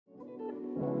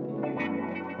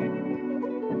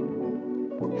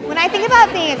When I think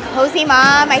about being a cozy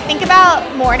mom, I think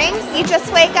about mornings. You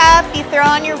just wake up, you throw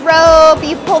on your robe,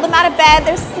 you pull them out of bed,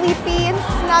 they're sleepy and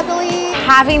snuggly.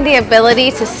 Having the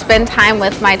ability to spend time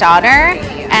with my daughter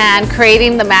and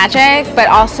creating the magic, but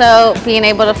also being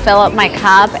able to fill up my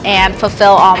cup and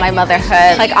fulfill all my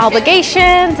motherhood like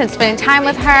obligations and spending time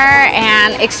with her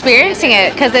and experiencing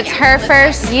it, because it's her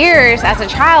first years as a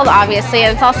child, obviously,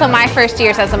 and it's also my first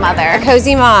years as a mother.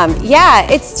 Cozy mom, yeah,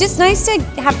 it's just nice to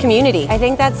have community. I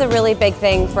think that's a really big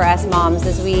thing for us moms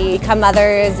as we become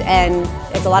mothers, and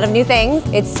it's a lot of new things.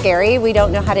 It's scary, we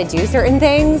don't know how to do certain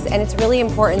things, and it's really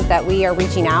important that we are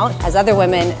reaching out as other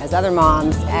women, as other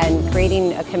moms, and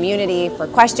creating a community for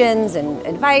questions and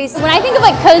advice. When I think of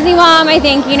like cozy mom, I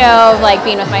think, you know, of like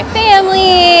being with my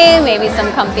family, maybe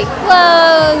some comfy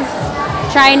clothes,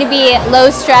 trying to be low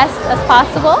stress as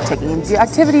possible. Taking him to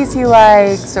activities he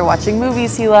likes, or watching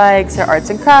movies he likes, or arts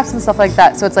and crafts and stuff like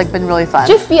that. So it's like been really fun.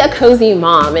 Just be a cozy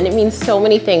mom, and it means so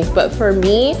many things, but for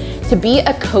me, to be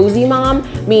a cozy mom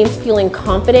means feeling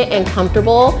confident and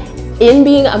comfortable in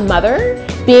being a mother,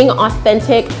 being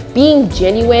authentic, being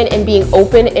genuine, and being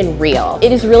open and real.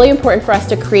 It is really important for us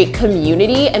to create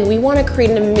community, and we want to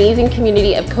create an amazing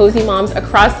community of cozy moms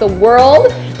across the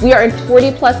world. We are in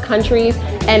 40+ countries,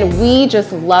 and we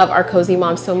just love our cozy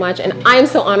moms so much, and I'm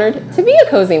so honored to be a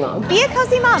cozy mom. Be a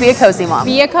cozy mom. Be a cozy mom.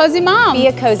 Be a cozy mom. Be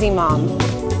a cozy mom.